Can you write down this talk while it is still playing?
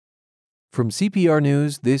From CPR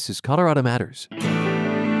News, this is Colorado Matters.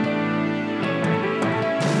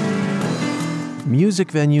 Music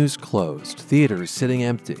venues closed, theaters sitting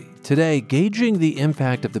empty. Today, gauging the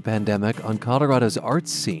impact of the pandemic on Colorado's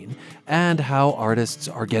arts scene and how artists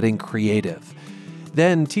are getting creative.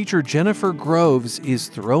 Then, teacher Jennifer Groves is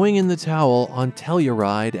throwing in the towel on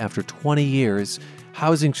Telluride after 20 years.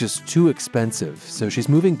 Housing's just too expensive, so she's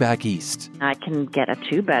moving back east. I can get a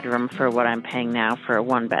 2-bedroom for what I'm paying now for a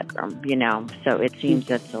 1-bedroom, so it seems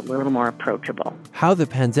it's a little more approachable. How the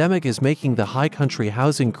pandemic is making the high country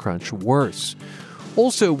housing crunch worse.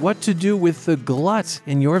 Also, what to do with the glut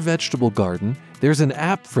in your vegetable garden. There's an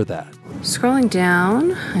app for that. Scrolling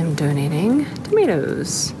down, I'm donating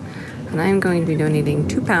tomatoes. And I'm going to be donating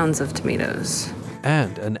 2 pounds of tomatoes.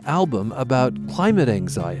 And an album about climate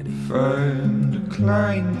anxiety. Friend,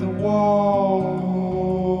 climb the wall.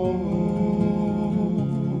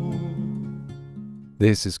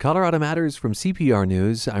 This is Colorado Matters from CPR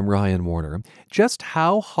News. I'm Ryan Warner. Just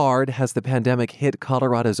how hard has the pandemic hit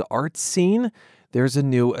Colorado's art scene? There's a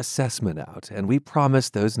new assessment out, and we promise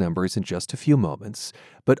those numbers in just a few moments.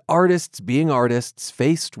 But artists being artists,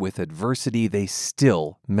 faced with adversity, they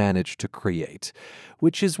still manage to create.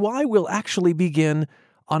 Which is why we'll actually begin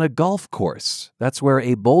on a golf course. That's where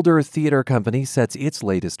a Boulder theater company sets its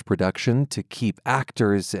latest production to keep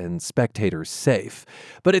actors and spectators safe.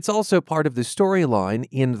 But it's also part of the storyline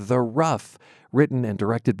in The Rough. Written and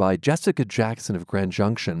directed by Jessica Jackson of Grand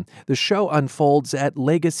Junction, the show unfolds at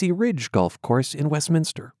Legacy Ridge Golf Course in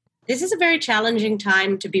Westminster. This is a very challenging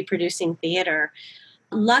time to be producing theater.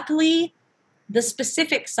 Luckily, the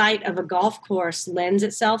specific site of a golf course lends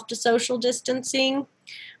itself to social distancing.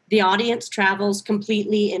 The audience travels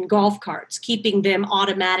completely in golf carts, keeping them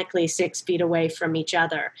automatically 6 feet away from each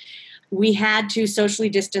other. We had to socially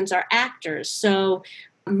distance our actors, so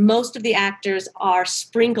most of the actors are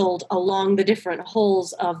sprinkled along the different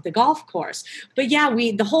holes of the golf course. But yeah,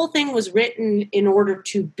 the whole thing was written in order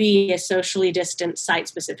to be a socially distant,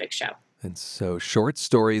 site-specific show. And so short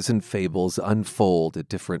stories and fables unfold at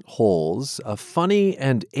different holes. A funny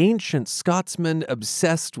and ancient Scotsman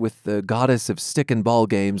obsessed with the goddess of stick and ball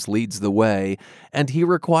games leads the way, and he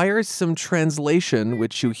requires some translation,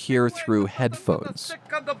 which you hear through headphones. Stick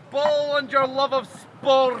and the ball and your love of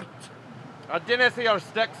sport. I didn't see your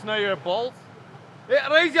sticks, now your balls.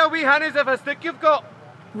 Raise your wee hands if a stick you've got.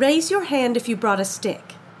 Raise your hand if you brought a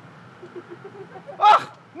stick.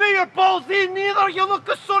 Ah, now your balls ain't neither. You look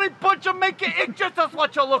a sorry bunch of make it inches, that's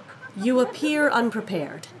what you look. You appear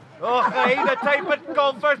unprepared. Oh, hey, the type of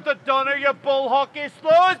golfers that donor your ball hockey.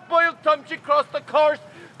 Slow as boiled tumsy across the course.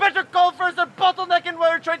 Better golfers than bottlenecking where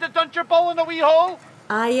you're trying to dunk your ball in a wee hole.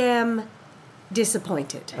 I am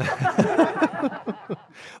disappointed.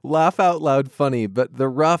 Laugh out loud funny, but The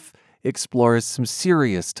Rough explores some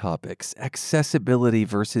serious topics: accessibility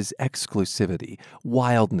versus exclusivity,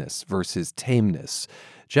 wildness versus tameness.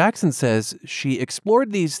 Jackson says she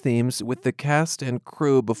explored these themes with the cast and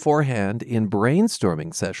crew beforehand in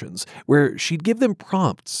brainstorming sessions, where she'd give them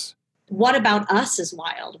prompts. What about us is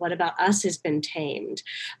wild? What about us has been tamed?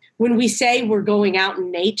 When we say we're going out in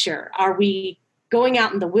nature, are we going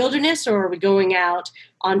out in the wilderness or are we going out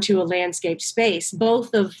onto a landscape space,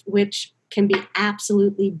 both of which can be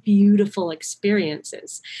absolutely beautiful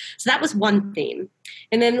experiences? So that was one theme.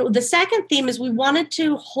 And then the second theme is we wanted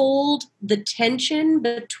to hold the tension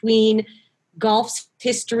between golf's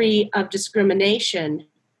history of discrimination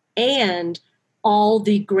and all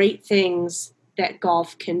the great things that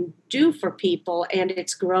golf can do for people and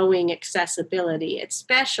its growing accessibility,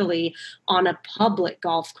 especially on a public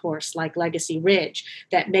golf course like Legacy Ridge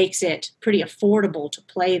that makes it pretty affordable to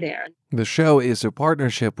play there. The show is a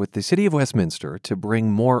partnership with the City of Westminster to bring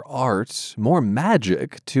more art, more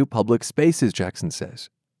magic to public spaces, Jackson says.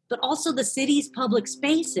 But also the city's public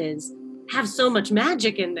spaces have so much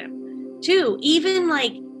magic in them, too. Even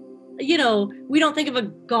we don't think of a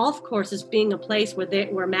golf course as being a place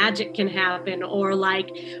where magic can happen or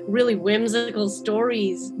really whimsical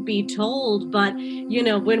stories be told. But,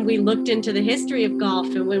 when we looked into the history of golf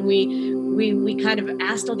and when we kind of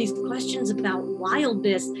asked all these questions about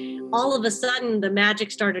wildness, all of a sudden the magic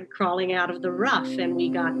started crawling out of the rough and we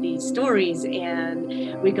got these stories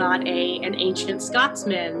and we got an ancient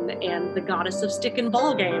Scotsman and the goddess of stick and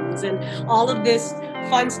ball games and all of this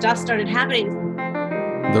fun stuff started happening.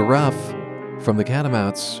 The Rough from the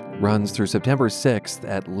Catamounts runs through September 6th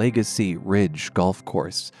at Legacy Ridge Golf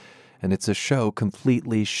Course, and it's a show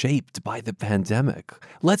completely shaped by the pandemic.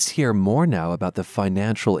 Let's hear more now about the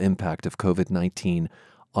financial impact of COVID-19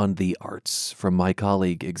 on the arts from my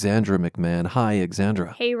colleague, Exandra McMahon. Hi,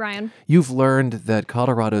 Exandra. Hey, Ryan. You've learned that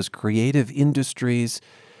Colorado's creative industries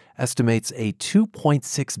estimates a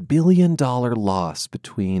 $2.6 billion loss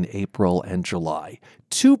between April and July.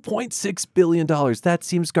 $2.6 billion. That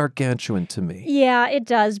seems gargantuan to me. Yeah, it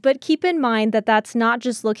does. But keep in mind that that's not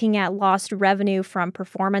just looking at lost revenue from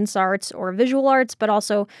performance arts or visual arts, but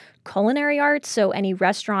also culinary arts. So any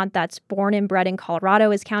restaurant that's born and bred in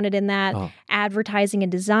Colorado is counted in that. Advertising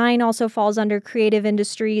and design also falls under creative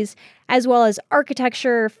industries, as well as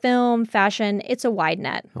architecture, film, fashion. It's a wide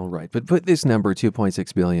net. All right. But put this number,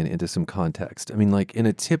 $2.6 billion, into some context. I mean, like in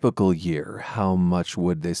a typical year, how much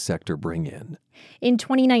would this sector bring in? In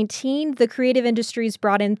 2019, the creative industries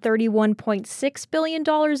brought in $31.6 billion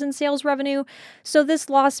in sales revenue, so this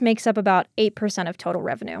loss makes up about 8% of total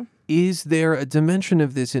revenue. Is there a dimension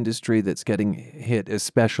of this industry that's getting hit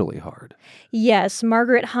especially hard? Yes,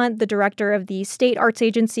 Margaret Hunt, the director of the state arts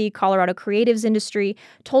agency, Colorado Creatives Industry,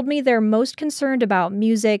 told me they're most concerned about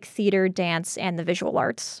music, theater, dance, and the visual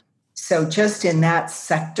arts. So just in that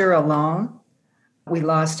sector alone, we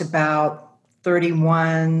lost about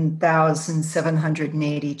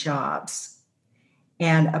 31,780 jobs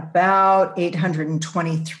and about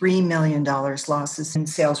 $823 million losses in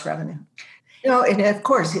sales revenue. And of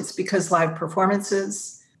course, it's because live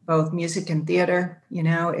performances, both music and theater,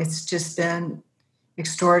 it's just been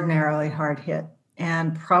extraordinarily hard hit.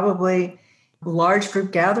 And probably large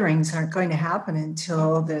group gatherings aren't going to happen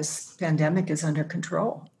until this pandemic is under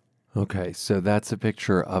control. Okay, so that's a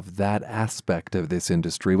picture of that aspect of this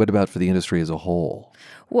industry. What about for the industry as a whole?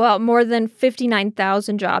 Well, more than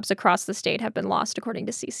 59,000 jobs across the state have been lost, according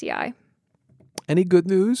to CCI. Any good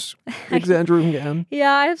news, Exandra again?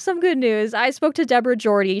 Yeah, I have some good news. I spoke to Deborah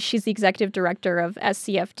Jordy. She's the executive director of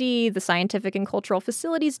SCFD, the Scientific and Cultural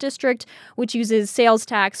Facilities District, which uses sales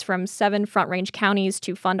tax from 7 Front Range counties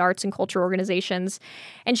to fund arts and culture organizations.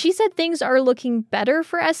 And she said things are looking better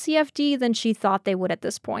for SCFD than she thought they would at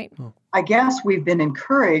this point. I guess we've been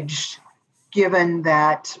encouraged, given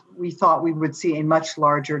that we thought we would see a much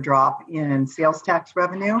larger drop in sales tax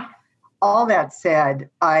revenue. All that said,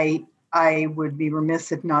 I would be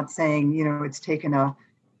remiss if not saying, it's taken an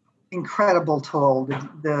incredible toll.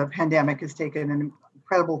 The pandemic has taken an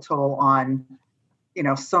incredible toll on,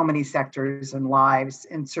 so many sectors and lives,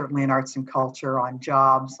 and certainly in arts and culture, on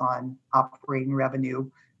jobs, on operating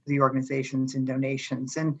revenue, the organizations and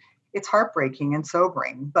donations. And it's heartbreaking and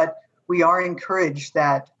sobering, but we are encouraged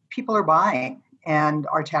that people are buying and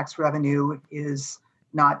our tax revenue is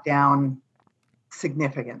not down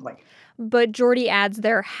significantly. But Jordy adds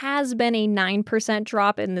there has been a 9%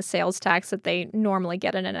 drop in the sales tax that they normally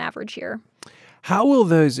get in an average year. How will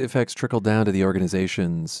those effects trickle down to the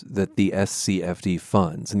organizations that the SCFD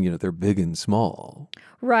funds? And, they're big and small.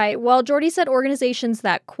 Right. Well, Jordy said organizations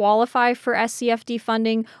that qualify for SCFD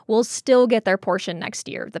funding will still get their portion next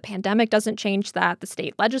year. The pandemic doesn't change that. The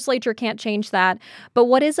state legislature can't change that. But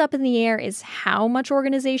what is up in the air is how much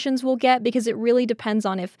organizations will get, because it really depends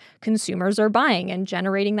on if consumers are buying and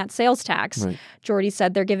generating that sales tax. Right. Jordy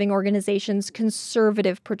said they're giving organizations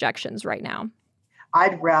conservative projections right now.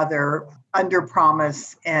 I'd rather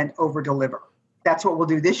underpromise and overdeliver. That's what we'll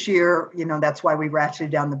do this year. That's why we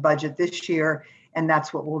ratcheted down the budget this year, and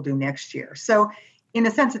that's what we'll do next year. So in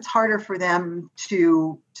a sense, it's harder for them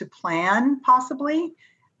to plan possibly,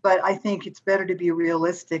 but I think it's better to be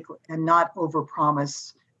realistic and not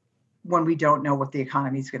overpromise when we don't know what the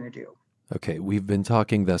economy is going to do. Okay, we've been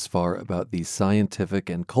talking thus far about the Scientific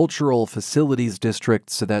and Cultural Facilities District,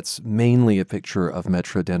 so that's mainly a picture of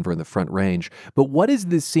Metro Denver and the Front Range. But what is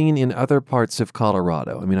the scene in other parts of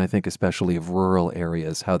Colorado? I mean, I think especially of rural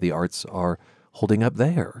areas, how the arts are holding up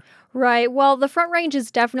there. Right. Well, the Front Range is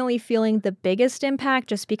definitely feeling the biggest impact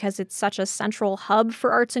just because it's such a central hub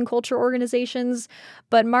for arts and culture organizations.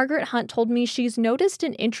 But Margaret Hunt told me she's noticed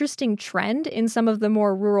an interesting trend in some of the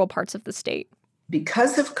more rural parts of the state.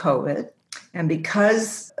 Because of COVID, and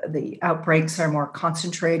because the outbreaks are more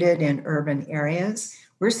concentrated in urban areas,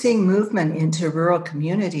 we're seeing movement into rural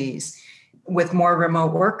communities with more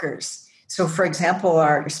remote workers. So, for example,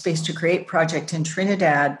 our Space to Create project in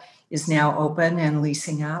Trinidad is now open and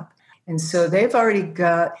leasing up. And so they've already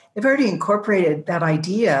incorporated that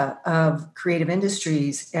idea of creative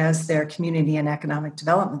industries as their community and economic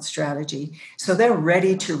development strategy. So they're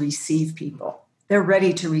ready to receive people. They're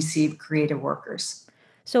ready to receive creative workers.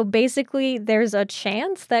 So basically, there's a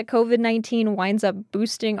chance that COVID-19 winds up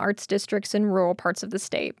boosting arts districts in rural parts of the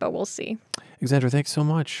state, but we'll see. Exandra, thanks so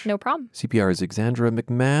much. No problem. CPR's Exandra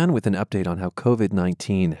McMahon with an update on how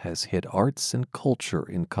COVID-19 has hit arts and culture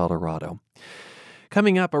in Colorado.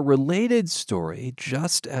 Coming up, a related story.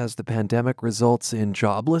 Just as the pandemic results in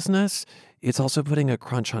joblessness, it's also putting a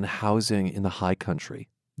crunch on housing in the high country.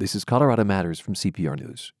 This is Colorado Matters from CPR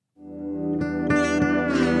News.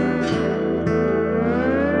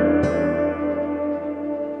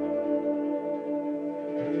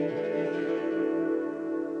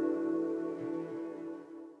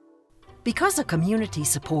 Because of community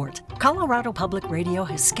support, Colorado Public Radio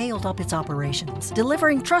has scaled up its operations,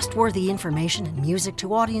 delivering trustworthy information and music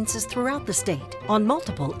to audiences throughout the state on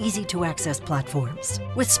multiple easy-to-access platforms,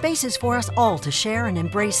 with spaces for us all to share and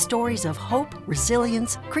embrace stories of hope,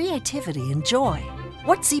 resilience, creativity, and joy.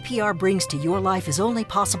 What CPR brings to your life is only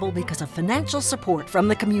possible because of financial support from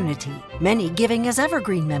the community, many giving as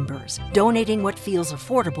evergreen members, donating what feels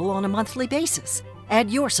affordable on a monthly basis. Add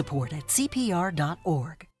your support at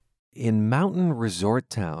CPR.org. In mountain resort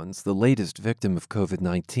towns, the latest victim of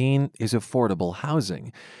COVID-19 is affordable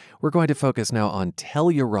housing. We're going to focus now on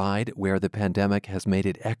Telluride, where the pandemic has made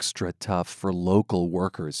it extra tough for local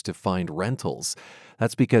workers to find rentals.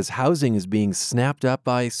 That's because housing is being snapped up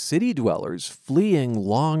by city dwellers fleeing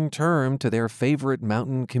long-term to their favorite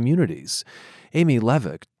mountain communities. Amy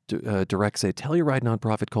Levick directs a Telluride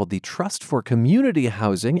nonprofit called the Trust for Community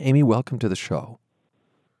Housing. Amy, welcome to the show.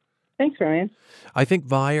 Thanks, Ryan. I think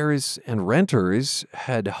buyers and renters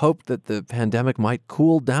had hoped that the pandemic might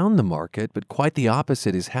cool down the market, but quite the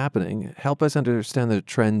opposite is happening. Help us understand the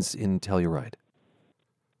trends in Telluride.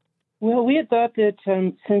 Well, we had thought that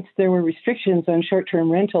since there were restrictions on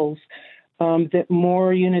short-term rentals, that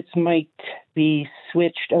more units might be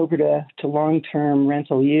switched over to long-term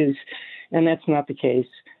rental use, and that's not the case.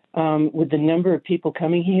 With the number of people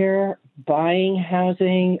coming here, buying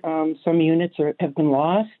housing, some units have been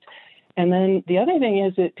lost. And then the other thing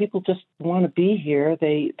is that people just want to be here.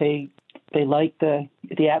 They like the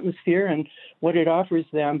atmosphere and what it offers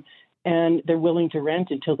them, and they're willing to rent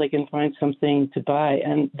until they can find something to buy.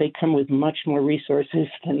 And they come with much more resources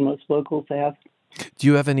than most locals have. Do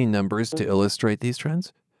you have any numbers to illustrate these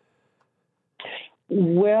trends?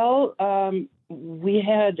 Well, we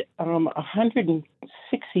had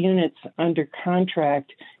 106 units under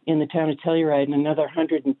contract in the town of Telluride and another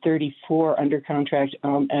 134 under contract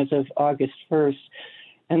as of August 1st.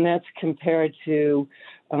 And that's compared to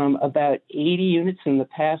about 80 units in the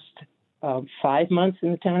past 5 months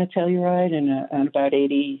in the town of Telluride and about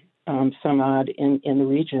 80 some odd in the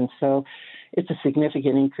region. So it's a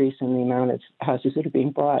significant increase in the amount of houses that are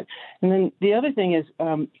being bought. And then the other thing is,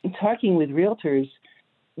 talking with realtors,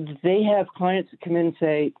 they have clients that come in and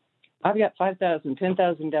say, I've got $5,000,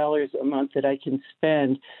 $10,000 a month that I can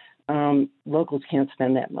spend. Locals can't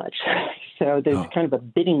spend that much. So there's kind of a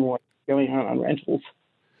bidding war going on rentals.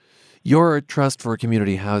 Your Trust for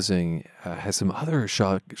Community Housing has some other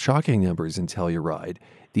shocking numbers in Telluride.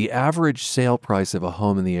 The average sale price of a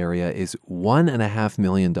home in the area is $1.5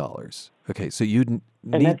 million. Okay, so you'd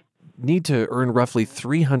need to earn roughly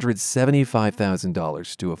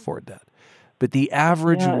 $375,000 to afford that. But the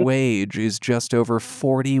average wage is just over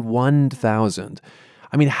 $41,000.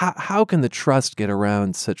 I mean, how can the trust get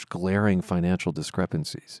around such glaring financial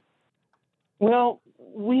discrepancies? Well,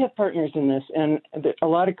 we have partners in this, and a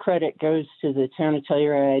lot of credit goes to the town of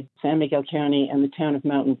Telluride, San Miguel County, and the town of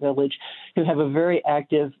Mountain Village, who have a very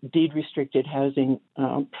active deed-restricted housing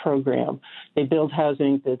program. They build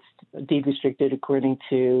housing that's deed-restricted according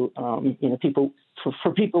to, people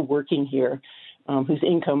for people working here. Whose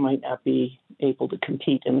income might not be able to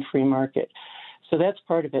compete in the free market. So that's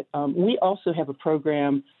part of it. We also have a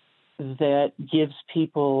program that gives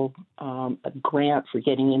people a grant for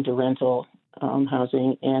getting into rental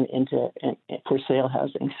housing and for sale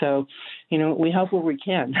housing. So, we help where we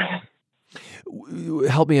can.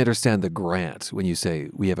 Help me understand the grant. When you say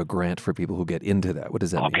we have a grant for people who get into that, what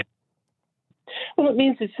does that mean? Well, it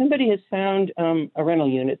means that somebody has found a rental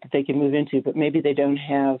unit that they can move into, but maybe they don't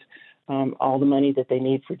have all the money that they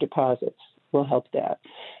need for deposits. We'll help that.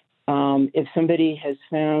 If somebody has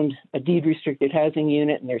found a deed-restricted housing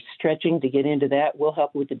unit and they're stretching to get into that, we'll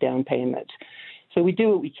help with the down payment. So we do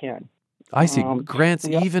what we can. I see. Grants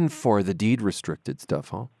even for the deed-restricted stuff,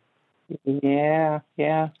 huh? Yeah.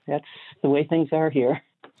 That's the way things are here.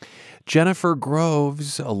 Jennifer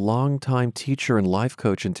Groves, a longtime teacher and life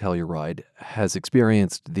coach in Telluride, has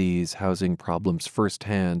experienced these housing problems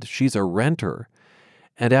firsthand. She's a renter.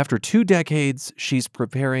 And after 2 decades, she's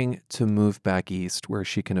preparing to move back east where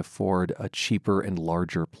she can afford a cheaper and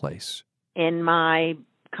larger place. In my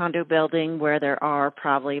condo building, where there are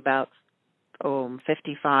probably about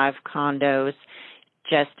 55 condos,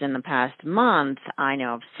 just in the past month, I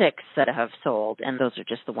know of 6 that have sold, and those are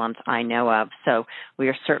just the ones I know of. So we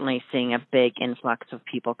are certainly seeing a big influx of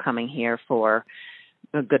people coming here for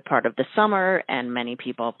a good part of the summer, and many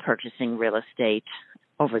people purchasing real estate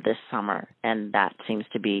over this summer, and that seems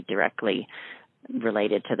to be directly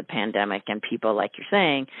related to the pandemic and people, like you're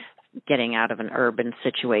saying, getting out of an urban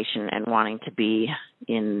situation and wanting to be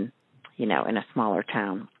in a smaller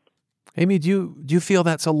town. Amy, do you feel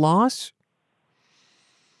that's a loss?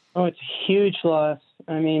 Oh, it's a huge loss.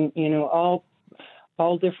 I mean, all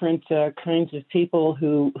different kinds of people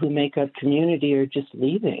who make up community are just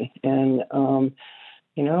leaving, and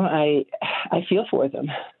I feel for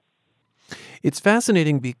them. It's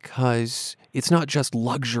fascinating because it's not just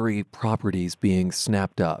luxury properties being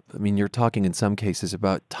snapped up. I mean, you're talking in some cases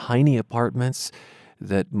about tiny apartments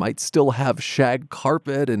that might still have shag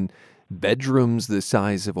carpet and bedrooms the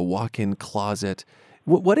size of a walk-in closet.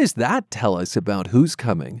 What does that tell us about who's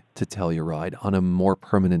coming to Telluride on a more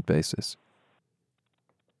permanent basis?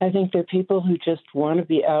 I think there are people who just want to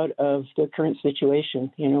be out of the current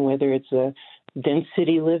situation, whether it's a dense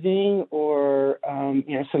city living or,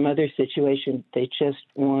 some other situation. They just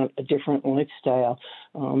want a different lifestyle,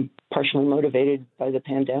 partially motivated by the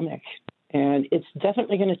pandemic. And it's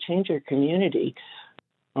definitely going to change our community.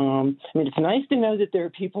 It's nice to know that there are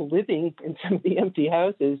people living in some of the empty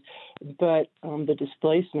houses, but the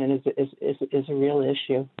displacement is a real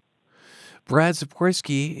issue. Brad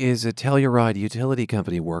Zaporski is a Telluride utility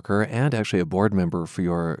company worker and actually a board member for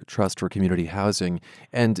your Trust for Community Housing.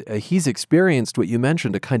 And he's experienced what you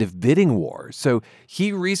mentioned, a kind of bidding war. So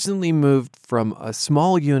he recently moved from a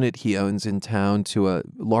small unit he owns in town to a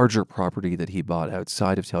larger property that he bought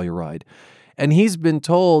outside of Telluride. And he's been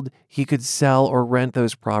told he could sell or rent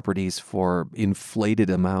those properties for inflated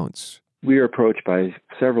amounts. We were approached by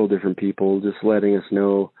several different people just letting us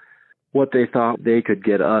know what they thought they could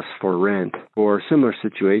get us for rent or a similar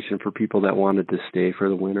situation for people that wanted to stay for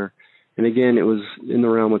the winter. And again, it was in the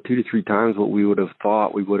realm of 2 to 3 times what we would have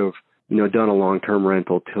thought we would have, done a long-term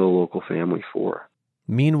rental to a local family for.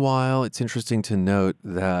 Meanwhile, it's interesting to note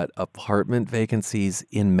that apartment vacancies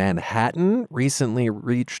in Manhattan recently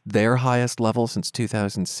reached their highest level since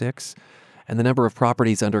 2006. And the number of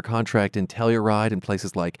properties under contract in Telluride and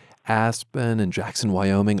places like Aspen and Jackson,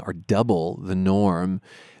 Wyoming are double the norm.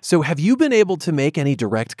 So have you been able to make any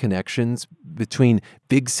direct connections between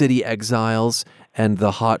big city exiles and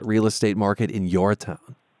the hot real estate market in your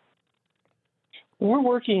town? We're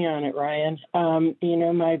working on it, Ryan.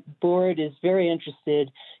 My board is very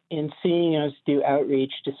interested in seeing us do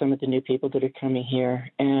outreach to some of the new people that are coming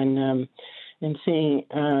here and seeing,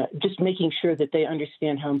 just making sure that they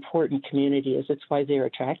understand how important community is. That's why they're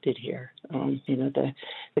attracted here. The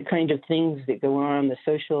kind of things that go on, the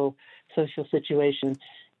social situation.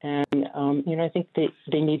 And, I think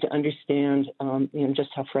they need to understand, just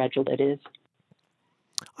how fragile that is.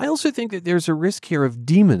 I also think that there's a risk here of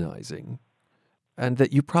demonizing, and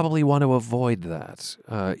that you probably want to avoid that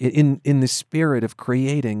in the spirit of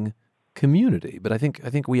creating community. But I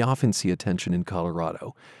think we often see a tension in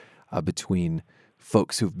Colorado between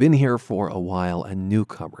folks who've been here for a while and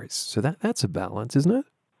newcomers. So that's a balance, isn't it?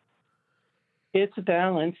 It's a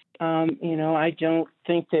balance. I don't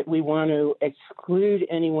think that we want to exclude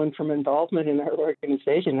anyone from involvement in our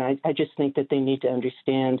organization. I just think that they need to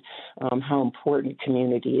understand how important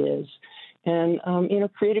community is. And,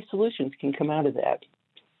 creative solutions can come out of that.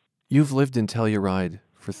 You've lived in Telluride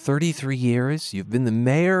for 33 years. You've been the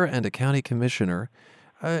mayor and a county commissioner.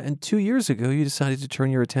 And 2 years ago, you decided to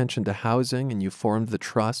turn your attention to housing and you formed the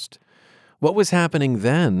Trust. What was happening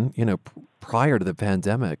then, prior to the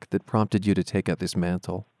pandemic, that prompted you to take up this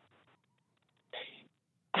mantle?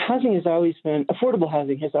 Affordable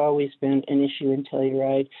housing has always been an issue in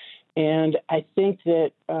Telluride. And I think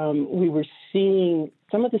that we were seeing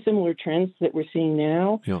some of the similar trends that we're seeing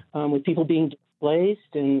now with people being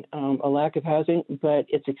displaced and a lack of housing, but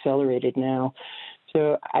it's accelerated now.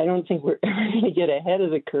 So I don't think we're ever going to get ahead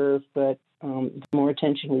of the curve, but the more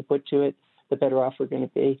attention we put to it, the better off we're going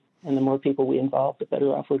to be. And the more people we involve, the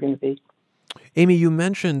better off we're going to be. Amy, you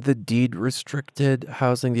mentioned the deed-restricted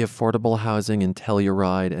housing, the affordable housing in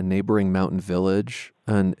Telluride and neighboring Mountain Village.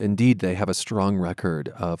 And indeed, they have a strong record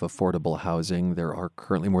of affordable housing. There are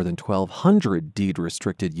currently more than 1,200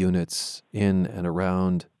 deed-restricted units in and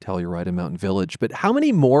around Telluride and Mountain Village. But how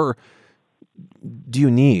many more do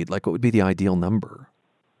you need? What would be the ideal number?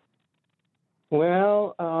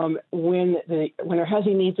 Well, when our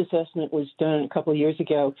housing needs assessment was done a couple of years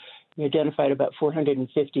ago, we identified about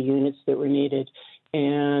 450 units that were needed,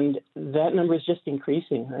 and that number is just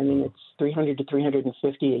increasing. I mean, it's 300 to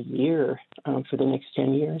 350 a year for the next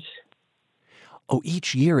 10 years. Oh,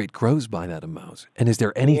 each year it grows by that amount. And is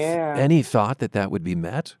there any thought that would be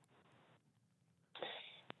met?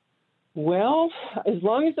 Well, as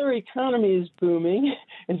long as our economy is booming,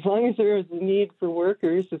 as long as there is a need for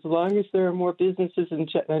workers, as long as there are more businesses and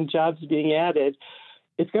jobs being added,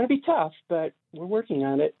 it's going to be tough, but we're working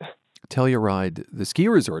on it. Telluride, the ski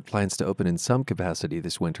resort, plans to open in some capacity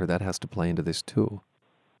this winter. That has to play into this too.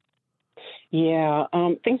 Yeah,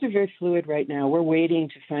 things are very fluid right now. We're waiting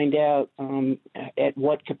to find out at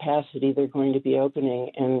what capacity they're going to be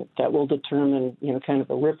opening, and that will determine, kind of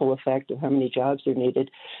a ripple effect of how many jobs are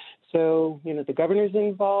needed. So, the governor's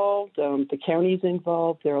involved, the county's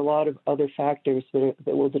involved. There are a lot of other factors that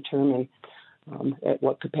will determine at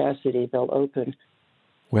what capacity they'll open.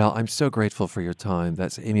 Well, I'm so grateful for your time.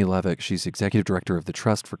 That's Amy Levick. She's executive director of the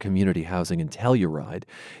Trust for Community Housing in Telluride.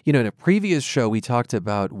 In a previous show, we talked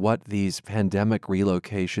about what these pandemic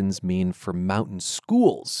relocations mean for mountain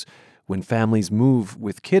schools when families move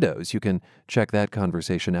with kiddos. You can check that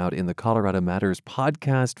conversation out in the Colorado Matters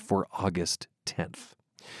podcast for August 10th.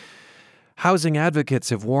 Housing advocates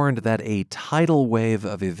have warned that a tidal wave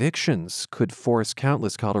of evictions could force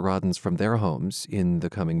countless Coloradans from their homes in the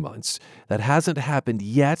coming months. That hasn't happened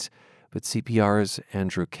yet, but CPR's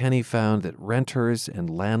Andrew Kenney found that renters and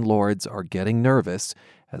landlords are getting nervous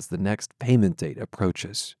as the next payment date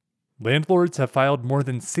approaches. Landlords have filed more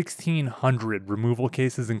than 1,600 removal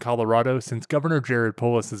cases in Colorado since Governor Jared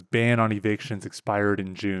Polis's ban on evictions expired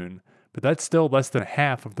in June, but that's still less than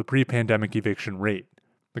half of the pre-pandemic eviction rate.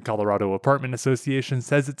 The Colorado Apartment Association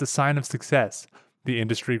says it's a sign of success. The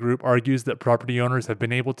industry group argues that property owners have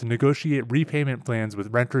been able to negotiate repayment plans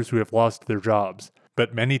with renters who have lost their jobs.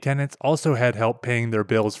 But many tenants also had help paying their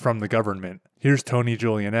bills from the government. Here's Tony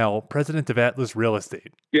Julianell, president of Atlas Real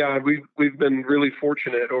Estate. Yeah, we've been really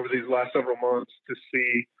fortunate over these last several months to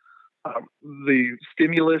see the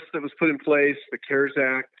stimulus that was put in place, the CARES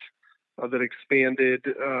Act that expanded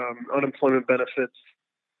unemployment benefits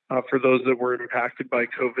for those that were impacted by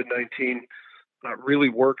COVID-19 really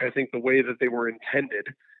work, I think, the way that they were intended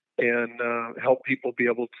and help people be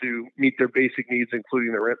able to meet their basic needs,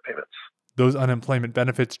 including their rent payments. Those unemployment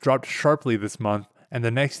benefits dropped sharply this month, and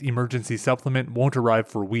the next emergency supplement won't arrive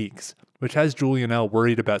for weeks, which has Julianell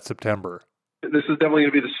worried about September. This is definitely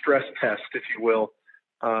going to be the stress test, if you will,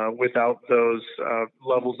 without those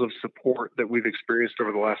levels of support that we've experienced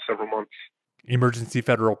over the last several months. Emergency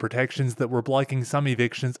federal protections that were blocking some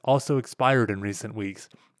evictions also expired in recent weeks.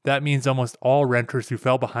 That means almost all renters who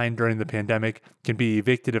fell behind during the pandemic can be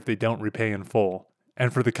evicted if they don't repay in full.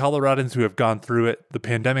 And for the Coloradans who have gone through it, the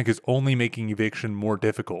pandemic is only making eviction more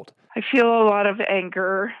difficult. I feel a lot of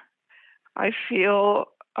anger. I feel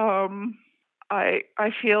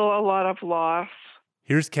I feel a lot of loss.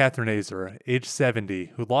 Here's Catherine Azer, age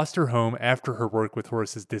 70, who lost her home after her work with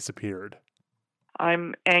horses disappeared.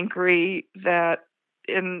 I'm angry that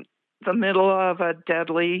in the middle of a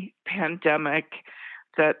deadly pandemic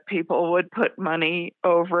that people would put money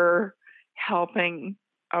over helping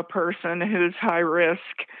a person who's high risk.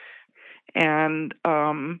 And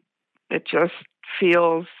it just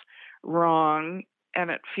feels wrong.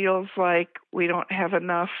 And it feels like we don't have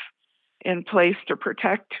enough in place to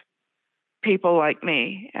protect people like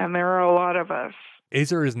me. And there are a lot of us.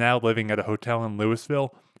 Azer is now living at a hotel in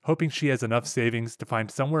Louisville, hoping she has enough savings to find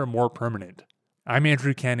somewhere more permanent. I'm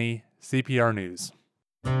Andrew Kenney, CPR News.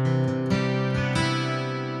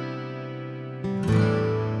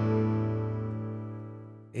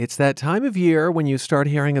 It's that time of year when you start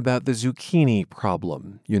hearing about the zucchini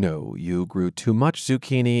problem. You grew too much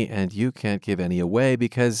zucchini and you can't give any away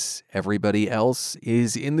because everybody else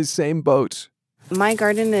is in the same boat. My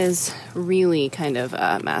garden is really kind of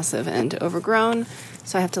massive and overgrown,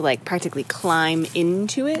 so I have to practically climb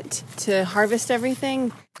into it to harvest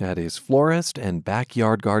everything. That is florist and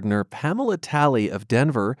backyard gardener Pamela Talley of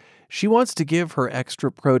Denver. She wants to give her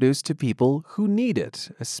extra produce to people who need it,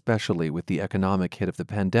 especially with the economic hit of the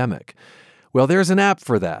pandemic. Well, there's an app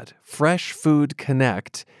for that, Fresh Food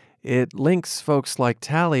Connect. It links folks like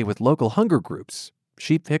Talley with local hunger groups.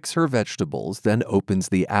 She picks her vegetables, then opens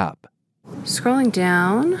the app. Scrolling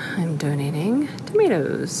down, I'm donating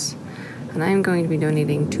tomatoes. And I'm going to be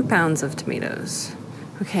donating 2 pounds of tomatoes.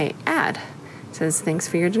 Okay, ad. It says, thanks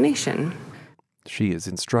for your donation. She is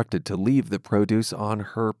instructed to leave the produce on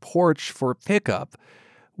her porch for pickup.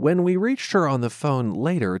 When we reached her on the phone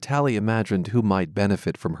later, Talley imagined who might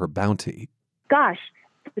benefit from her bounty. Gosh,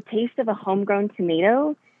 the taste of a homegrown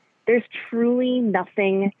tomato, there's truly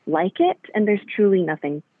nothing like it, and there's truly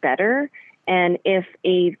nothing better. And if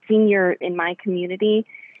a senior in my community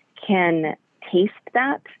can taste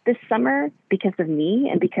that this summer because of me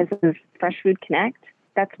and because of Fresh Food Connect,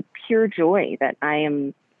 that's pure joy that I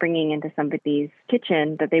am bringing into somebody's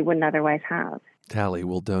kitchen that they wouldn't otherwise have. Talley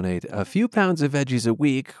will donate a few pounds of veggies a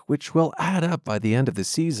week, which will add up by the end of the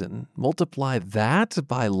season. Multiply that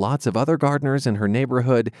by lots of other gardeners in her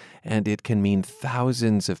neighborhood, and it can mean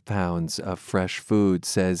thousands of pounds of fresh food,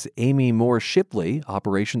 says Amy Moore Shipley,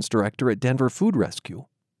 operations director at Denver Food Rescue.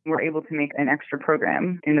 we're able to make an extra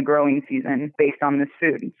program in the growing season based on this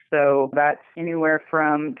food. So that's anywhere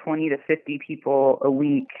from 20 to 50 people a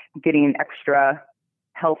week getting extra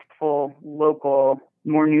healthful, local,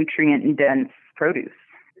 more nutrient-dense produce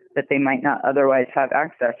that they might not otherwise have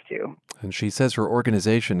access to. And she says her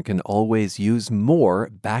organization can always use more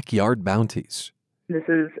backyard bounties. This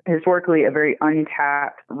is historically a very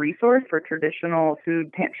untapped resource for traditional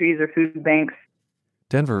food pantries or food banks.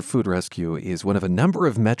 Denver Food Rescue is one of a number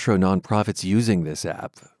of Metro nonprofits using this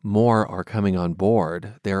app. More are coming on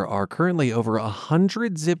board. There are currently over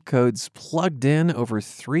 100 zip codes plugged in over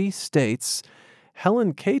 3 states.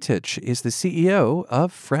 Helen Katich is the CEO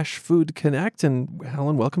of Fresh Food Connect. And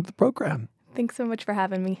Helen, welcome to the program. Thanks so much for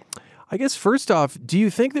having me. I guess first off, do you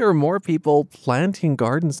think there are more people planting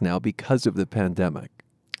gardens now because of the pandemic?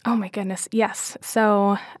 Oh my goodness, yes.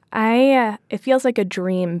 So it feels like a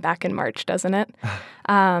dream back in March, doesn't it?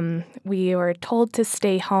 We were told to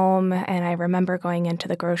stay home, and I remember going into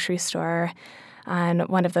the grocery store on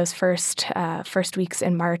one of those first weeks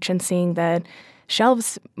in March and seeing the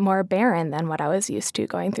shelves more barren than what I was used to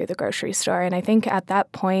going through the grocery store. And I think at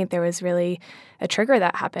that point there was really a trigger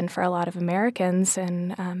that happened for a lot of Americans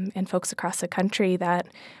and folks across the country that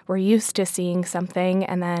were used to seeing something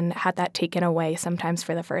and then had that taken away, sometimes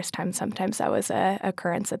for the first time. Sometimes that was a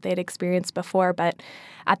occurrence that they'd experienced before. But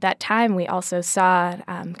at that time, we also saw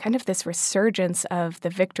kind of this resurgence of the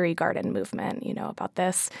Victory Garden movement. You know about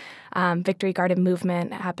this. Victory Garden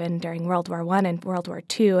movement happened during World War I and World War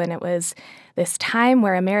II, and it was this time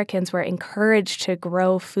where Americans were encouraged to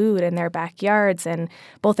grow food in their backyards and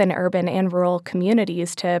both in urban and rural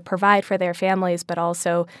communities to provide for their families, but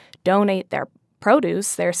also donate their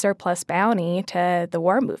produce, their surplus bounty, to the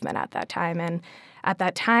war movement at that time. And at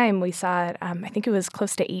that time, we saw, I think it was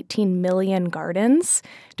close to 18 million gardens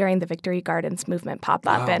during the Victory Gardens movement pop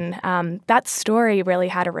up. Wow. And that story really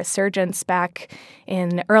had a resurgence back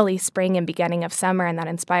in early spring and beginning of summer, and that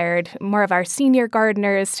inspired more of our senior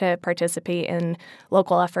gardeners to participate in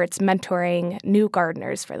local efforts, mentoring new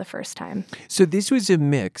gardeners for the first time. So this was a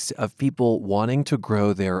mix of people wanting to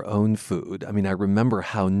grow their own food. I mean, I remember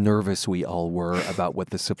how nervous we all were about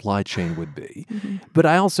what the supply chain would be. Mm-hmm. But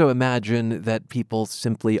I also imagine that people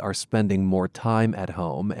simply are spending more time at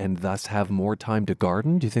home and thus have more time to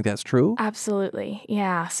garden. Do you think that's true? Absolutely.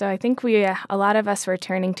 Yeah. So I think a lot of us were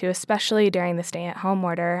turning to, especially during the stay-at-home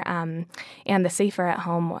order and the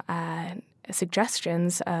safer-at-home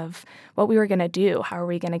suggestions of what we were going to do. How are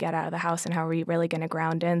we going to get out of the house, and how are we really going to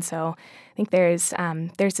ground in? So I think there's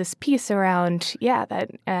this piece around, that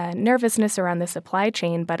nervousness around the supply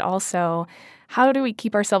chain, but also how do we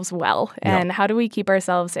keep ourselves well, and how do we keep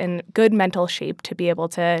ourselves in good mental shape to be able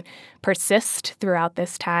to persist throughout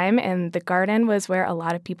this time? And the garden was where a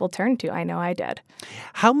lot of people turned to. I know I did.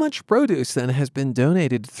 How much produce then has been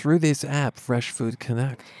donated through this app, Fresh Food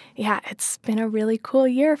Connect? Yeah, it's been a really cool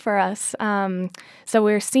year for us. So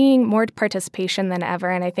we're seeing more participation than ever,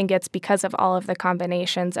 and I think it's because of all of the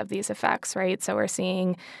combinations of these effects, right? So we're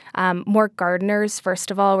seeing more gardeners, first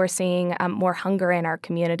of all. We're seeing more hunger in our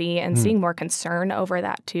community and seeing more concern over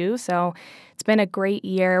that too. So it's been a great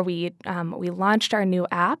year. We launched our new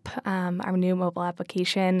app, our new mobile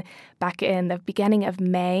application, back in the beginning of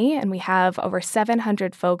May, and we have over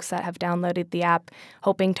 700 folks that have downloaded the app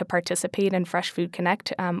hoping to participate in Fresh Food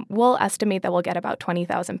Connect. We'll estimate that we'll get about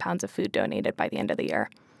 20,000 pounds of food donated by the end of the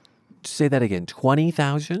year. Say that again,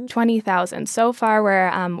 20,000? 20,000. So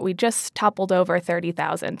far, we just toppled over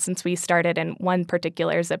 30,000 since we started in one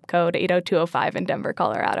particular zip code, 80205 in Denver,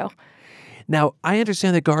 Colorado. Now, I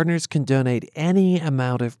understand that gardeners can donate any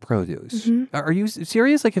amount of produce. Mm-hmm. Are you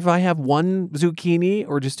serious? Like if I have one zucchini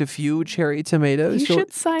or just a few cherry tomatoes? You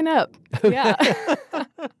should sign up. Yeah.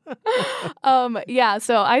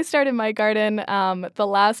 So I started my garden. The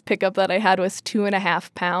last pickup that I had was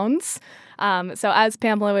 2.5 pounds. So as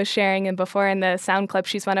Pamela was sharing and before in the sound clip,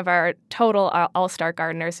 she's one of our total all-star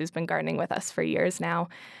gardeners who's been gardening with us for years now.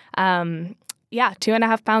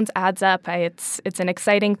 2.5 pounds adds up. It's an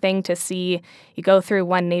exciting thing to see. You go through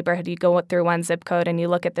one neighborhood, you go through one zip code, and you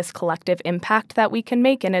look at this collective impact that we can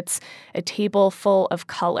make. And it's a table full of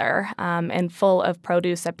color and full of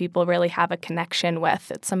produce that people really have a connection with.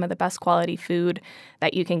 It's some of the best quality food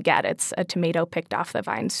that you can get. It's a tomato picked off the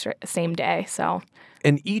vine same day. So.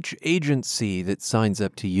 And each agency that signs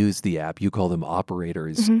up to use the app, you call them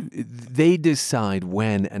operators, they decide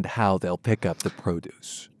when and how they'll pick up the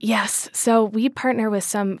produce. Yes. So we partner with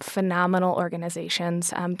some phenomenal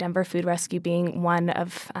organizations, Denver Food Rescue being one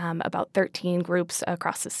of about 13 groups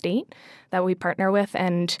across the state that we partner with.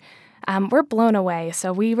 And we're blown away.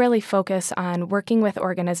 So we really focus on working with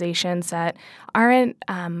organizations that aren't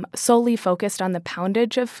solely focused on the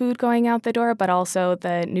poundage of food going out the door, but also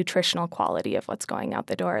the nutritional quality of what's going out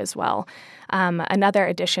the door as well. Another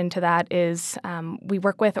addition to that is we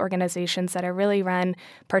work with organizations that are really run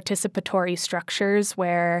participatory structures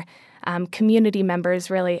where community members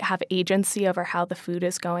really have agency over how the food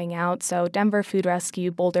is going out. So Denver Food Rescue,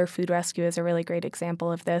 Boulder Food Rescue is a really great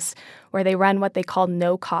example of this, where they run what they call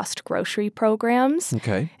no-cost grocery programs.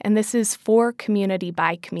 Okay. And this is for community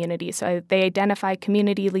by community. So they identify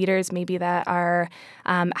community leaders maybe that are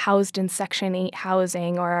housed in Section 8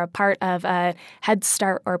 housing or are part of a Head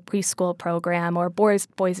Start or preschool program or Boys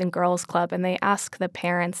and Girls Club. And they ask the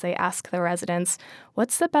parents, they ask the residents,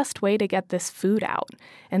 what's the best way to get this food out?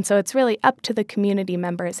 And so it's really up to the community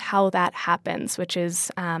members how that happens, which is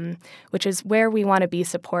where we want to be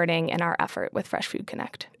supporting in our effort with Fresh Food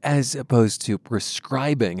Connect. As opposed to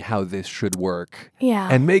prescribing how this should work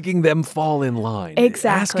and making them fall in line.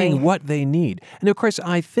 Exactly. Asking what they need. And of course,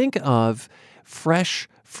 I think of fresh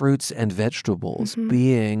fruits and vegetables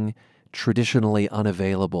being traditionally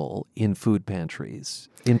unavailable in food pantries,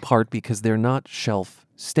 in part because they're not shelf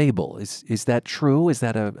stable. Is that true? Is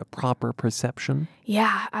that a proper perception?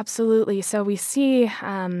 Yeah, absolutely. So we see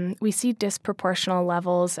disproportional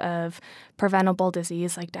levels of preventable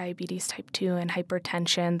disease like diabetes type 2 and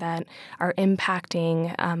hypertension that are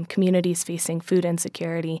impacting communities facing food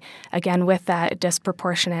insecurity, again, with that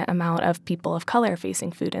disproportionate amount of people of color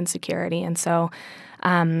facing food insecurity. And so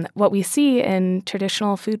what we see in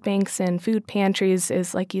traditional food banks and food pantries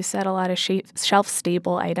is, like you said, a lot of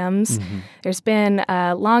shelf-stable items. There's been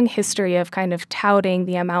a long history of kind of touting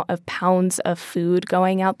the amount of pounds of food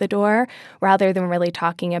going out the door rather than really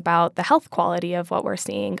talking about the health quality of what we're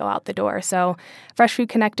seeing go out the door. So Fresh Food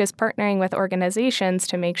Connect is partnering with organizations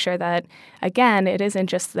to make sure that, again, it isn't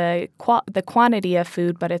just the quantity of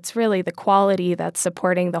food, but it's really the quality that's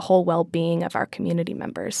supporting the whole well-being of our community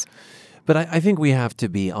members. But I think we have to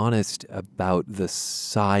be honest about the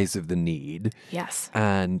size of the need. Yes.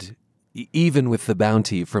 And even with the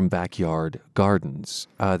bounty from backyard gardens,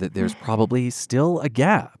 that there's probably still a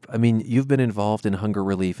gap. I mean, you've been involved in hunger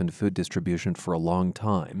relief and food distribution for a long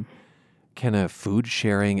time. Can a food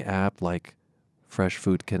sharing app like Fresh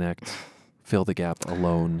Food Connect fill the gap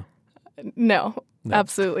alone? No.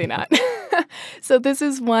 Absolutely not. So this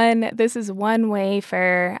is one way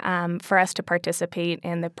for us to participate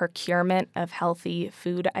in the procurement of healthy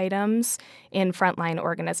food items in frontline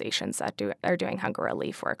organizations that are doing hunger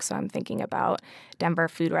relief work. So I'm thinking about Denver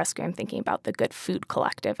Food Rescue. I'm thinking about the Good Food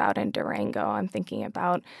Collective out in Durango. I'm thinking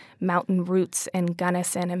about Mountain Roots in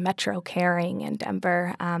Gunnison and Metro Caring in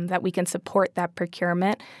Denver, that we can support that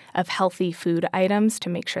procurement of healthy food items to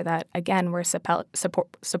make sure that, again, we're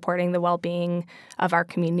supporting the well-being of our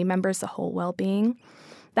community members, the whole well-being.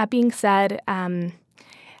 That being said,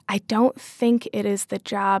 I don't think it is the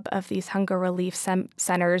job of these hunger relief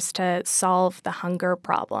centers to solve the hunger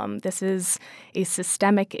problem. This is a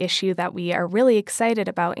systemic issue that we are really excited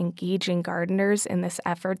about engaging gardeners in this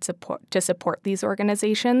effort to support these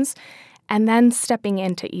organizations and then stepping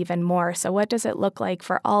into even more. So what does it look like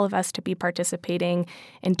for all of us to be participating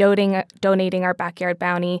in donating our backyard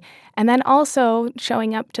bounty and then also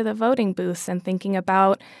showing up to the voting booths and thinking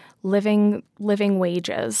about living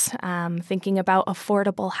wages, thinking about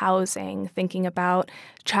affordable housing, thinking about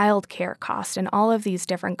childcare costs, and all of these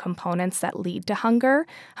different components that lead to hunger.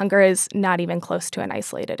 Hunger is not even close to an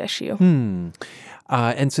isolated issue.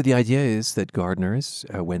 And so the idea is that gardeners,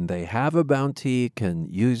 when they have a bounty, can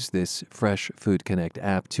use this Fresh Food Connect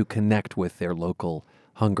app to connect with their local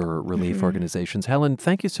hunger relief organizations. Helen,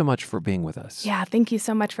 thank you so much for being with us. Yeah, thank you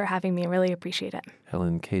so much for having me. I really appreciate it.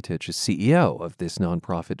 Helen Katich is CEO of this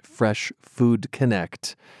nonprofit Fresh Food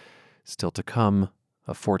Connect. Still to come,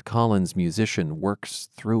 a Fort Collins musician works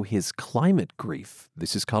through his climate grief.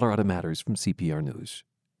 This is Colorado Matters from CPR News.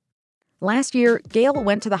 Last year, Gail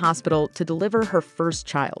went to the hospital to deliver her first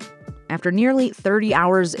child. After nearly 30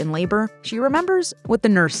 hours in labor, she remembers what the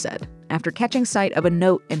nurse said after catching sight of a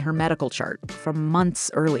note in her medical chart from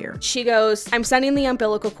months earlier. She goes, "I'm sending the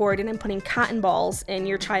umbilical cord and I'm putting cotton balls in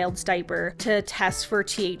your child's diaper to test for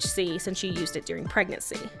THC since you used it during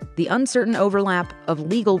pregnancy." The uncertain overlap of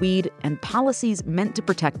legal weed and policies meant to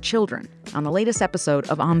protect children on the latest episode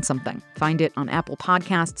of On Something. Find it on Apple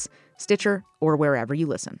Podcasts, Stitcher, or wherever you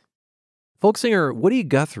listen. Folk singer Woody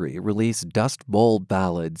Guthrie released Dust Bowl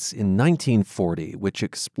Ballads in 1940, which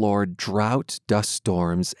explored drought, dust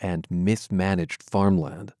storms, and mismanaged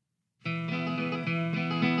farmland.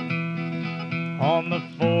 On the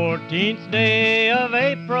 14th day of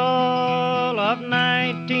April of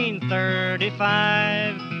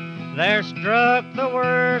 1935, There struck the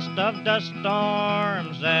worst of dust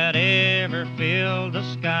storms that ever filled the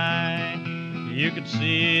sky. You could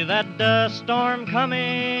see that dust storm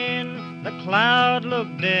coming, the cloud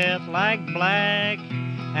looked death like black,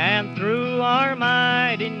 and through our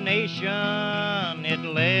mighty nation it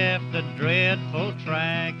left a dreadful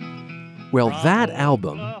track. Well, that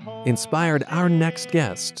album inspired our next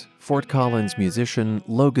guest, Fort Collins musician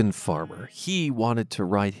Logan Farmer. He wanted to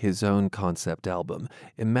write his own concept album,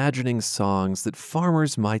 imagining songs that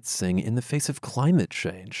farmers might sing in the face of climate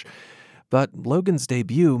change. But Logan's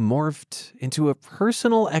debut morphed into a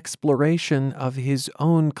personal exploration of his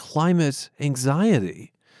own climate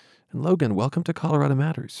anxiety. And Logan, welcome to Colorado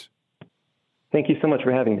Matters. Thank you so much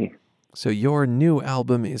for having me. So your new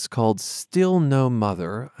album is called Still No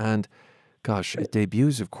Mother, and gosh, it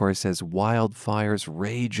debuts, of course, as wildfires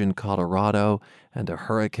rage in Colorado and a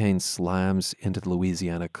hurricane slams into the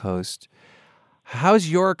Louisiana coast. How's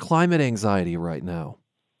your climate anxiety right now?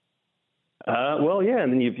 Well, yeah,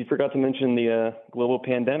 and then you forgot to mention the global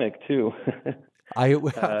pandemic, too.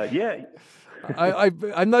 Yeah.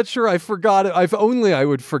 I'm not sure I forgot it. If only I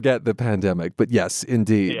would forget the pandemic, but yes,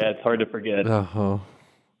 indeed. Yeah, it's hard to forget. Uh-huh.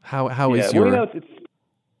 How is your... Well,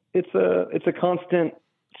 it's a constant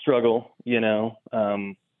struggle, and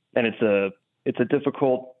it's a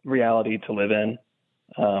difficult reality to live in.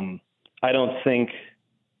 I don't think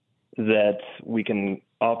that we can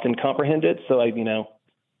often comprehend it. So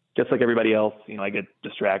just like everybody else, I get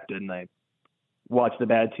distracted and I watch the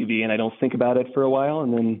bad TV and I don't think about it for a while.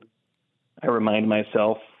 And then I remind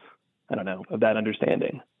myself, of that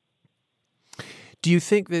understanding. Do you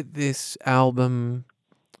think that this album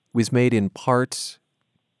was made in part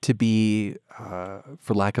to be,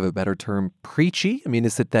 for lack of a better term, preachy? I mean,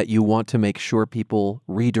 is it that you want to make sure people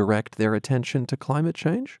redirect their attention to climate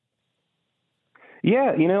change?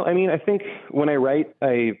 Yeah, I think when I write,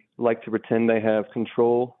 I like to pretend I have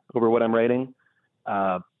control over what I'm writing.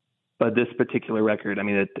 But this particular record,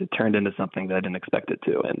 it turned into something that I didn't expect it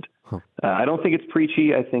to. And I don't think it's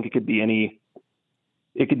preachy. I think it could be any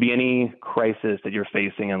crisis that you're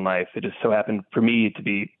facing in life. It just so happened for me to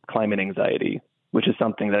be climate anxiety, which is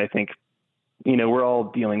something that I think, we're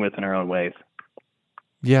all dealing with in our own ways.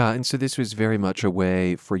 Yeah, and so this was very much a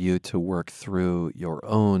way for you to work through your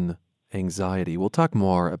own anxiety. We'll talk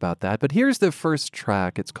more about that, but here's the first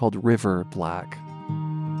track. It's called River Black.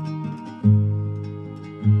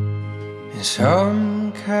 In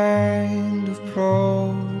some kind of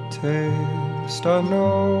protest, I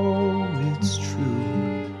know it's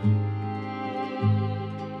true.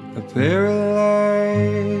 I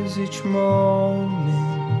paralyze each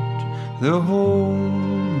moment, the whole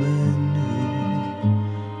man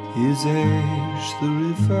is edge the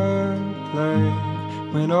river black.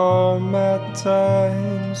 When all my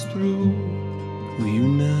time's through, will you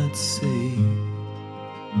not say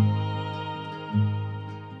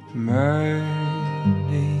my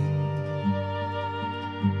name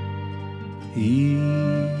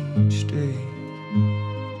each day?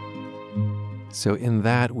 So in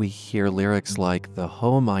that we hear lyrics like, the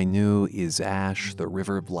home I knew is ash, the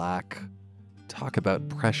river black. Talk about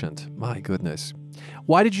prescient, my goodness.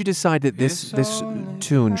 Why did you decide that this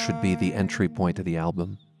tune should be the entry point of the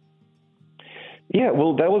album? Yeah,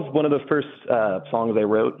 well, that was one of the first songs I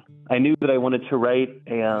wrote. I knew that I wanted to write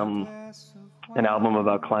an album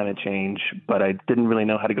about climate change, but I didn't really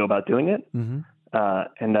know how to go about doing it. Mm-hmm.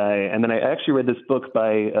 And then I actually read this book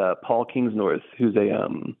by Paul Kingsnorth, who's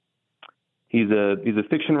he's a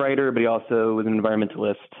fiction writer, but he also was an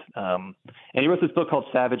environmentalist. And he wrote this book called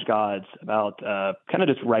Savage Gods about kind of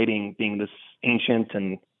just writing being this ancient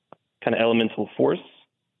and kind of elemental force.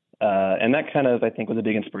 And that kind of, I think, was a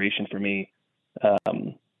big inspiration for me.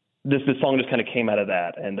 This song just kind of came out of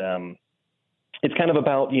that. And it's kind of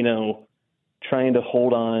about, trying to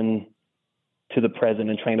hold on to the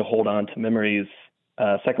present and trying to hold on to memories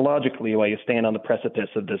psychologically while you stand on the precipice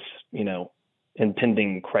of this,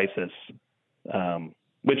 impending crisis,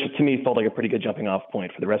 which to me felt like a pretty good jumping off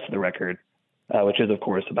point for the rest of the record, which is, of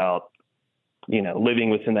course, about,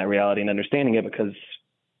 living within that reality and understanding it, because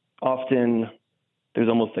often there's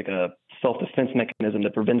almost like a self-defense mechanism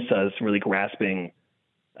that prevents us from really grasping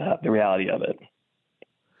the reality of it.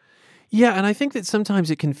 Yeah, and I think that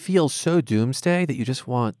sometimes it can feel so doomsday that you just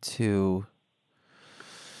want to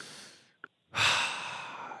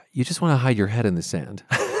hide your head in the sand.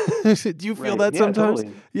 Do you feel that sometimes?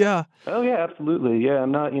 Totally. Yeah. Oh, yeah, absolutely. Yeah,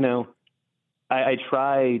 I'm not, I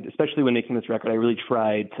tried, especially when making this record, I really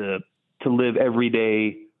tried to live every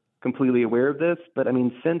day completely aware of this. But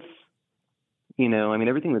since,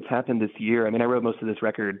 everything that's happened this year, I wrote most of this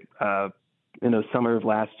record summer of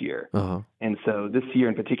last year. And so this year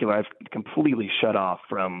in particular, I've completely shut off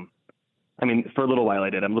from, for a little while I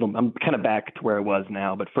did. I'm kind of back to where I was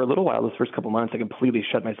now, but for a little while, those first couple months, I completely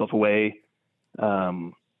shut myself away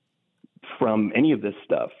from any of this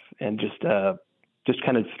stuff and just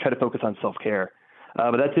kind of try to focus on self-care.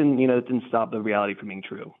 But that didn't stop the reality from being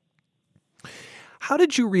true. How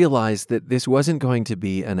did you realize that this wasn't going to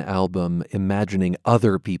be an album imagining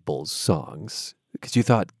other people's songs? Because you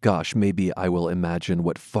thought, gosh, maybe I will imagine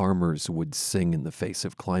what farmers would sing in the face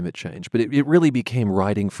of climate change. But it really became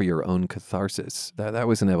writing for your own catharsis. That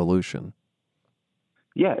was an evolution.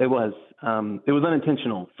 Yeah, it was. It was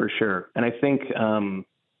unintentional for sure. And I think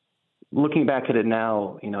looking back at it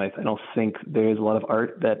now, I don't think there's a lot of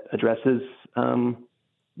art that addresses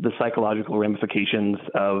the psychological ramifications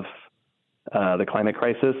of the climate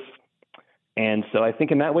crisis. And so I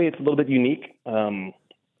think in that way, it's a little bit unique.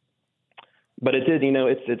 But it did,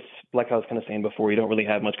 it's like I was kind of saying before, you don't really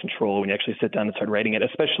have much control when you actually sit down and start writing it,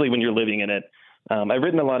 especially when you're living in it. I've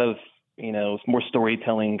written a lot of, more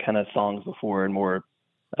storytelling kind of songs before and more,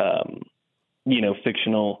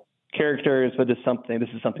 fictional characters, but this is something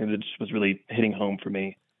that just was really hitting home for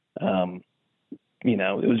me. It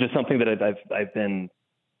was just something that I've been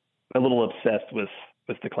a little obsessed with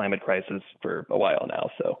the climate crisis for a while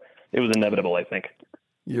now. So it was inevitable, I think.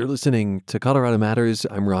 You're listening to Colorado Matters.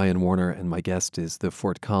 I'm Ryan Warner, and my guest is the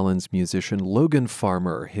Fort Collins musician Logan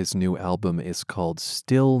Farmer. His new album is called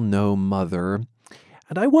Still No Mother.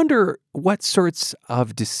 And I wonder what sorts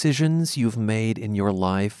of decisions you've made in your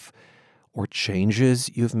life or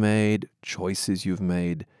changes you've made, choices you've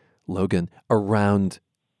made, Logan, around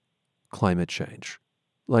climate change.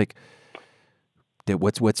 Like,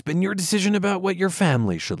 what's been your decision about what your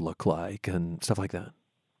family should look like and stuff like that?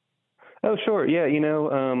 Oh, sure. Yeah. It's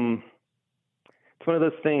one of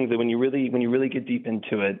those things that when you really get deep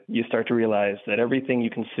into it, you start to realize that everything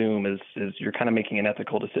you consume is you're kind of making an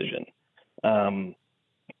ethical decision.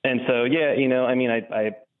 And so, yeah,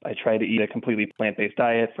 I try to eat a completely plant-based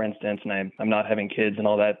diet, for instance, and I'm not having kids and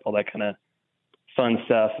all that kind of fun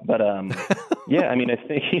stuff. But yeah, I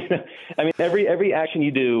think, every action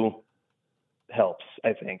you do helps,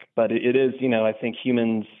 I think. But it is, I think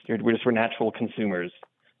humans, we're natural consumers.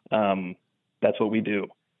 That's what we do.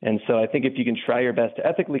 And so I think if you can try your best to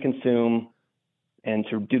ethically consume and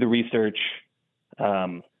to do the research,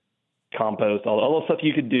 compost, all the stuff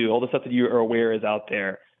you could do, all the stuff that you are aware is out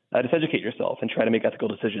there, just educate yourself and try to make ethical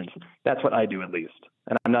decisions. That's what I do, at least.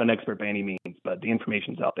 And I'm not an expert by any means, but the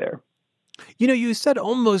information's out there. You said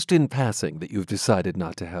almost in passing that you've decided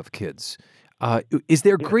not to have kids. Is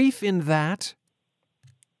there grief in that?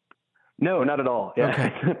 No, not at all.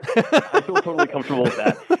 Yeah. Okay. I feel totally comfortable with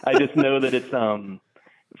that. I just know that it's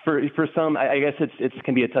for some. I guess it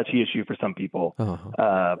can be a touchy issue for some people.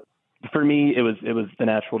 For me, it was the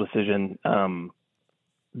natural decision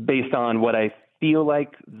based on what I feel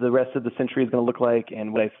like the rest of the century is going to look like,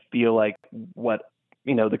 and what I feel like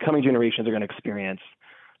the coming generations are going to experience.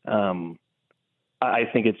 I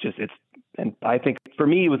think and I think for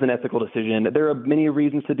me it was an ethical decision. There are many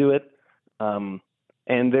reasons to do it.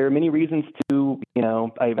 And there are many reasons to,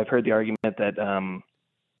 I've heard the argument that,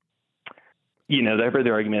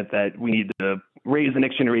 we need to raise the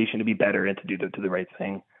next generation to be better and to do the right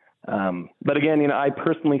thing. But again, I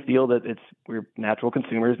personally feel that we're natural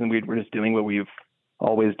consumers and we're just doing what we've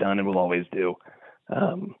always done and will always do.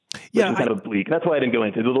 Which is kind of bleak. That's why I didn't go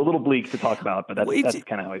into it. It's a little bleak to talk about, but that's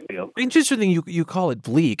kind of how I feel. Interesting you call it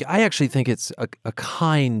bleak. I actually think it's a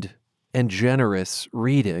kind and generous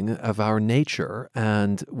reading of our nature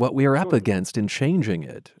and what we are up against in changing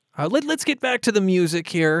it. Let's get back to the music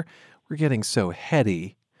here. We're getting so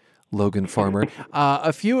heady, Logan Farmer.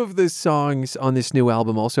 A few of the songs on this new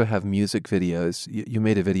album also have music videos. You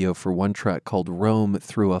made a video for one track called Roam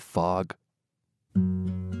Through a Fog.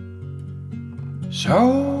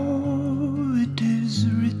 So it is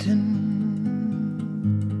written,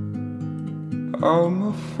 I'm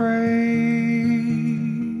afraid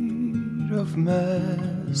of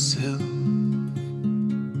myself,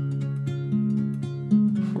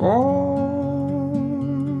 formless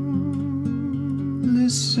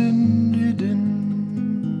and hidden,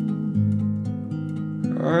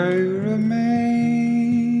 I remain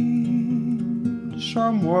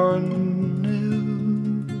someone else.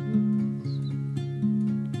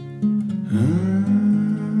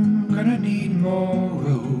 I'm gonna need more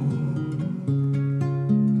road.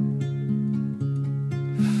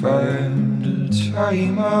 Find a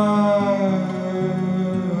timer.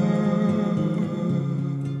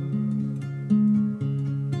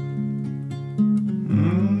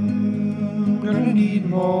 Gonna need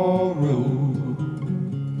more road.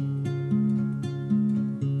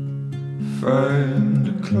 fun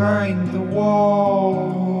to climb the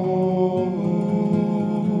wall.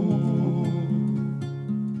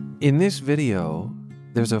 In this video,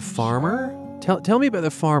 there's a farmer. Tell me about the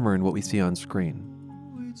farmer and what we see on screen.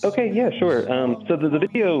 Okay, yeah, sure. So the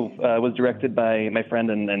video was directed by my friend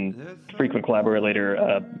and frequent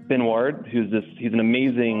collaborator, Ben Ward, he's an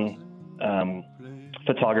amazing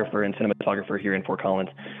photographer and cinematographer here in Fort Collins.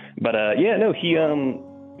 But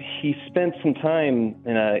he spent some time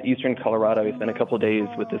in eastern Colorado. He spent a couple of days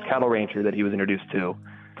with this cattle rancher that he was introduced to.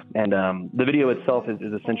 And the video itself is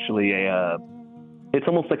essentially it's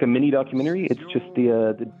almost like a mini documentary. It's just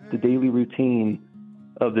the daily routine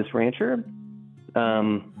of this rancher.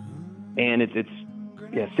 And it's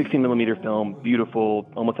 16 millimeter film, beautiful,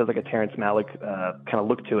 almost has like a Terrence Malick kind of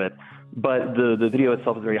look to it. But the video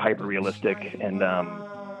itself is very hyper realistic, and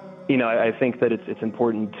I think that it's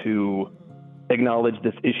important to acknowledge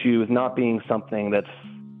this issue as not being something that's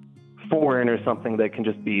foreign or something that can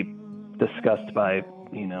just be discussed by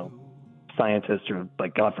scientists or,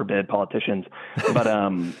 like, God forbid, politicians. But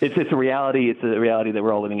it's a reality. It's a reality that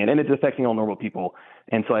we're all living in, and it's affecting all normal people.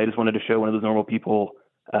 And so I just wanted to show one of those normal people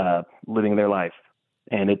living their life.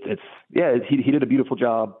 And he did a beautiful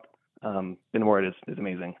job. Ben Ward is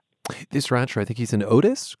amazing. This rancher, I think he's in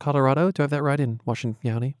Otis, Colorado. Do I have that right, in Washington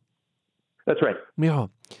County? That's right. Yeah.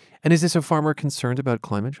 And is this a farmer concerned about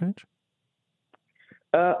climate change?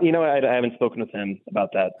 I haven't spoken with him about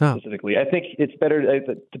that specifically. I think it's better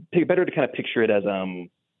to kind of picture it as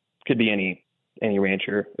could be any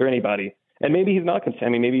rancher or anybody. And maybe he's not concerned. I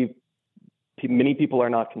mean, maybe many people are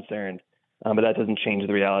not concerned, but that doesn't change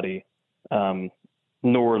the reality,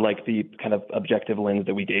 nor like the kind of objective lens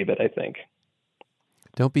that we gave it, I think.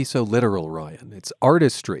 Don't be so literal, Ryan. It's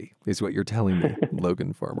artistry, is what you're telling me,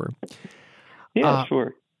 Logan Farmer. Yeah,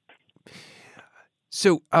 sure.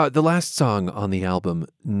 So the last song on the album,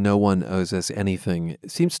 No One Owes Us Anything,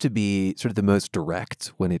 seems to be sort of the most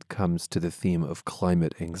direct when it comes to the theme of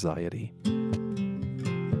climate anxiety.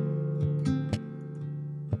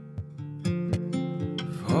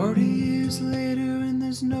 40 years later and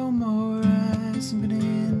there's no more ice. I'm gonna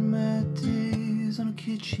end my days on a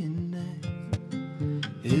kitchen knife.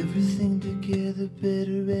 Everything together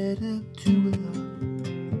better add up to a lot.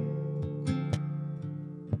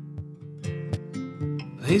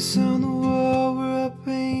 Place on the wall where I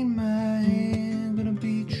paint my hand. Gonna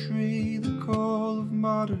betray the call of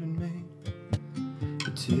modern man.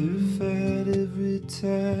 Terrified every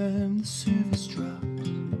time the service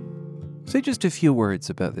drops. Say just a few words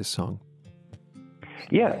about this song.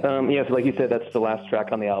 Yeah, so like you said, that's the last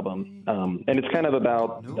track on the album. And it's kind of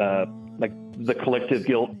about like the collective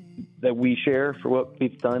guilt that we share for what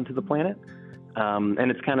we've done to the planet.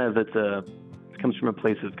 And it comes from a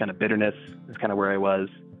place of kind of bitterness. It's kind of where I was,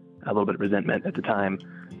 a little bit of resentment at the time.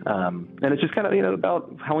 And it's just kind of,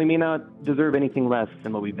 about how we may not deserve anything less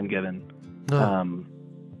than what we've been given.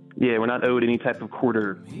 We're not owed any type of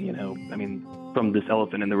quarter, from this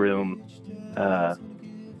elephant in the room.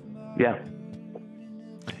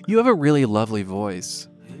 You have a really lovely voice,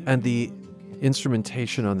 and the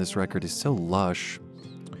instrumentation on this record is so lush.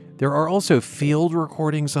 There are also field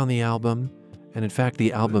recordings on the album, and in fact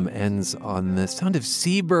the album ends on the sound of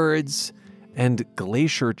seabirds and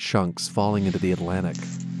glacier chunks falling into the Atlantic.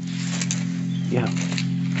 Yeah.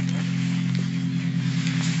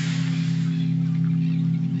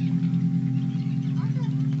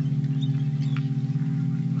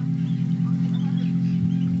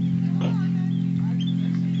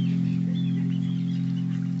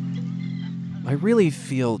 I really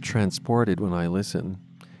feel transported when I listen.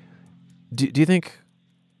 Do you think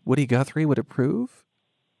Woody Guthrie would approve?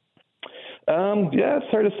 It's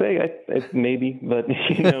hard to say. Maybe, but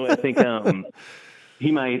I think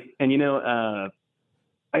he might. And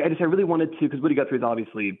I really wanted to, because Woody Guthrie is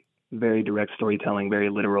obviously very direct storytelling, very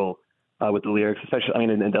literal with the lyrics, especially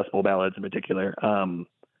in Dust Bowl ballads in particular.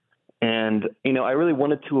 And I really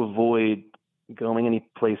wanted to avoid going any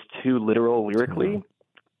place too literal lyrically.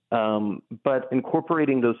 But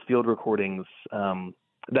incorporating those field recordings,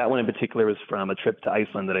 that one in particular was from a trip to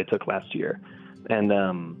Iceland that I took last year. And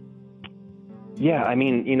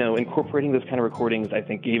incorporating those kind of recordings, I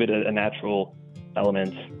think gave it a natural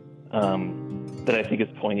element that I think is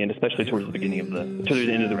poignant, especially towards the beginning towards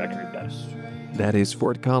the end of the record. That is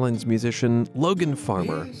Fort Collins musician Logan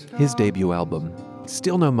Farmer. His debut album,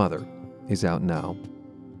 Still No Mother, is out now.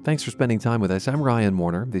 Thanks for spending time with us. I'm Ryan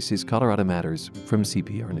Warner. This is Colorado Matters from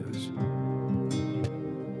CPR News.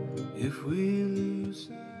 If we lose